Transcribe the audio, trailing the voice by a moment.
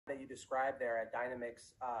that you described there at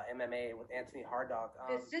Dynamix MMA with Antony Hardonk.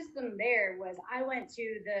 The system there was, I went to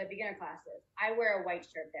the beginner classes. I wear a white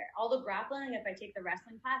shirt there. All the grappling, if I take the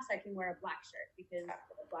wrestling class, I can wear a black shirt because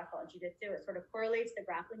black belt in jiu-jitsu, it sort of correlates to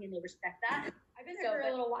grappling and they respect that. I've been there for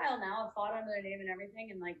a little while now. I've fought under their name and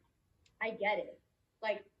everything, and like, I get it.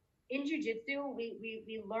 Like in jiu-jitsu,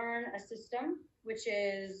 we learn a system, which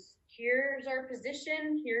is here's our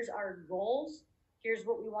position, here's our goals, here's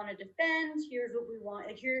what we want to defend, here's what we want,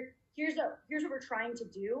 here's what we're trying to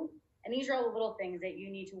do. And these are all the little things that you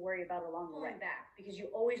need to worry about along the way back, because you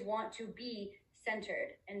always want to be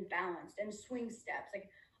centered and balanced and swing steps. Like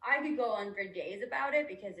I could go on for days about it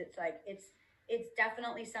because it's like, it's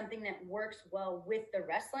definitely something that works well with the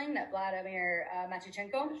wrestling that Vladimir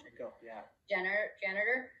Matusheynko, yeah.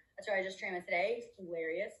 Janitor. That's where I just trained with today. He's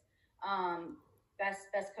hilarious.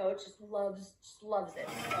 Best coach, just loves it.